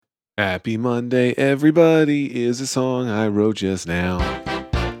Happy Monday, everybody, is a song I wrote just now.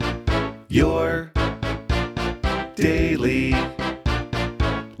 Your daily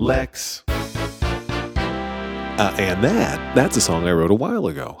Lex. And that's a song I wrote a while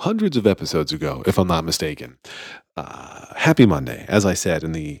ago, hundreds of episodes ago, if I'm not mistaken. Happy Monday, as I said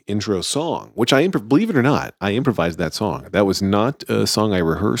in the intro song, which believe it or not, I improvised that song. That was not a song I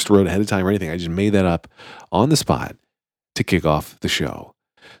rehearsed, wrote ahead of time or anything. I just made that up on the spot to kick off the show.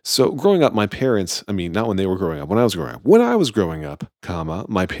 So growing up, my parents, not when they were growing up, when I was growing up,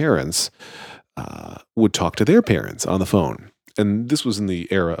 my parents would talk to their parents on the phone. And this was in the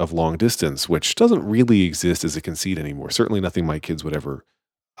era of long distance, which doesn't really exist as a conceit anymore. Certainly nothing my kids would ever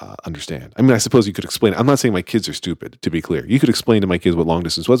understand. I suppose you could explain it. I'm not saying my kids are stupid, to be clear. You could explain to my kids what long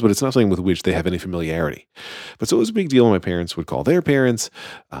distance was, but it's not something with which they have any familiarity. But so it was a big deal when my parents would call their parents,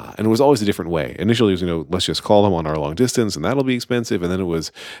 and it was always a different way. Initially, it was, let's just call them on our long distance, and that'll be expensive. And then it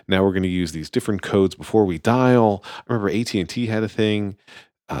was, now we're going to use these different codes before we dial. I remember AT&T had a thing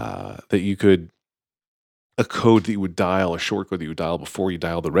that you could, a code that you would dial, a short code that you would dial before you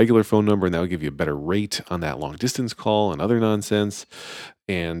dial the regular phone number, and that would give you a better rate on that long distance call and other nonsense.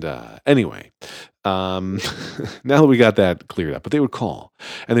 And anyway, now that we got that cleared up, but they would call,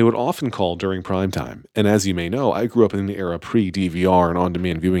 and they would often call during prime time. And as you may know, I grew up in the era pre-DVR and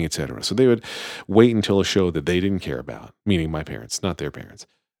on-demand viewing, etc. So they would wait until a show that they didn't care about, meaning my parents, not their parents.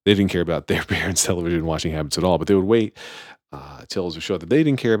 They didn't care about their parents' television watching habits at all, but they would wait till it was a show that they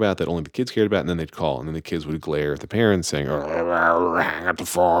didn't care about, that only the kids cared about, and then they'd call, and then the kids would glare at the parents saying, "Oh, hang up the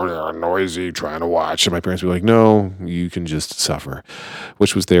phone, you're noisy, trying to watch." And my parents would be like, "No, you can just suffer,"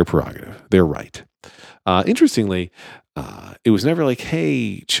 which was their prerogative, their right. Interestingly, it was never like,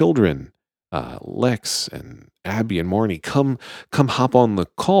 "Hey, children, Lex and Abby and Marnie, come hop on the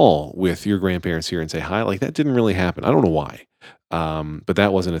call with your grandparents here and say hi." Like, that didn't really happen. I don't know why. But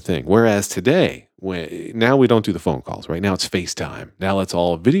that wasn't a thing. Whereas today, now we don't do the phone calls, right? Now it's FaceTime. Now let's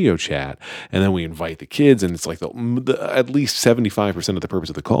all video chat, and then we invite the kids, and it's like at least 75% of the purpose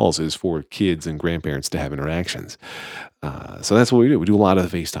of the calls is for kids and grandparents to have interactions. So that's what we do. We do a lot of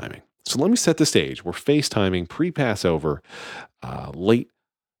the FaceTiming. So let me set the stage. We're FaceTiming pre-Passover, late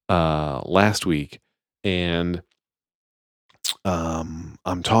last week, and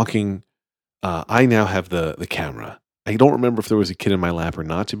I'm talking. I now have the camera. I don't remember if there was a kid in my lap or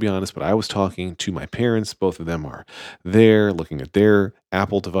not, to be honest, but I was talking to my parents. Both of them are there looking at their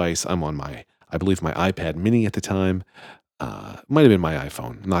Apple device. I'm on I believe my iPad mini at the time. Might have been my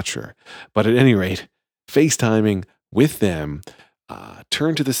iPhone, not sure. But at any rate, FaceTiming with them,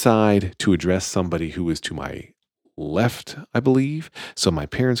 turned to the side to address somebody who was to my left, I believe, so my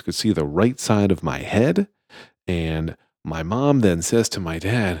parents could see the right side of my head. And my mom then says to my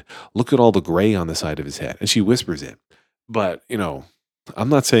dad, "Look at all the gray on the side of his head." And she whispers it. But, I'm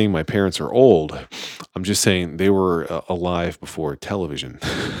not saying my parents are old. I'm just saying they were alive before television.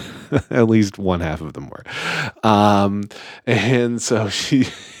 At least one half of them were. And so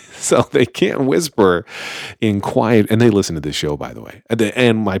so they can't whisper in quiet. And they listen to this show, by the way.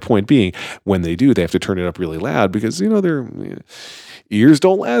 And my point being, when they do, they have to turn it up really loud because, their ears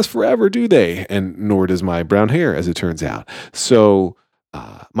don't last forever, do they? And nor does my brown hair, as it turns out. So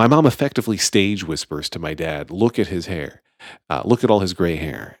my mom effectively stage whispers to my dad, "Look at his hair. Look at all his gray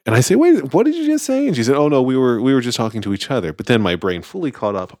hair." And I say, "Wait, what did you just say?" And she said, "Oh no, we were just talking to each other." But then my brain fully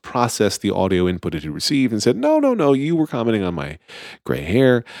caught up, processed the audio input it had received, and said, No, you were commenting on my gray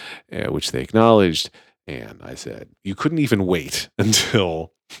hair," which they acknowledged. And I said, "You couldn't even wait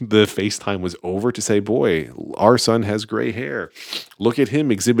until the FaceTime was over to say, 'Boy, our son has gray hair. Look at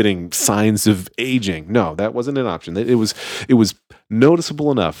him exhibiting signs of aging.'" No, that wasn't an option. It was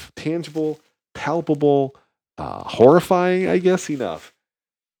noticeable enough, tangible, palpable, horrifying, I guess, enough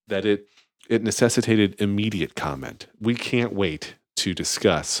that it necessitated immediate comment. We can't wait to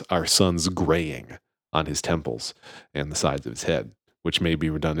discuss our son's graying on his temples and the sides of his head, which may be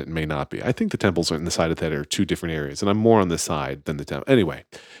redundant and may not be. I think the temples and the side of the head are two different areas, and I'm more on this side than the temple. Anyway,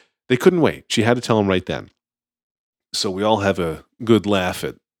 they couldn't wait. She had to tell him right then. So we all have a good laugh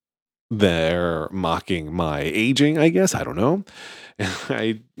at their mocking my aging, I guess. I don't know.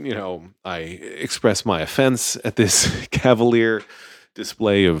 And I express my offense at this cavalier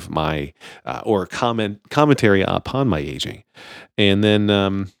display of my or commentary upon my aging. And then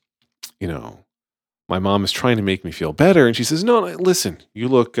my mom is trying to make me feel better, and she says, "No, listen, you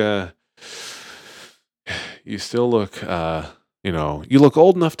look you still look you look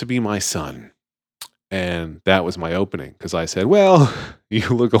old enough to be my son." And that was my opening, because I said, "Well, you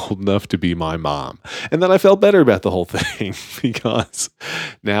look old enough to be my mom." And then I felt better about the whole thing, because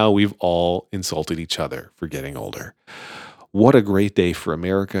now we've all insulted each other for getting older. What a great day for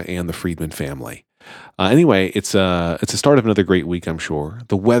America and the Friedman family. Anyway, it's a start of another great week, I'm sure.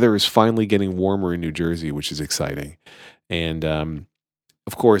 The weather is finally getting warmer in New Jersey, which is exciting. And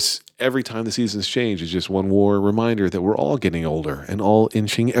of course, every time the seasons change is just one more reminder that we're all getting older and all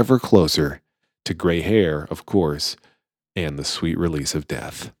inching ever closer to gray hair, of course, and the sweet release of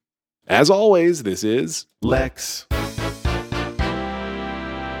death. As always, this is Lex.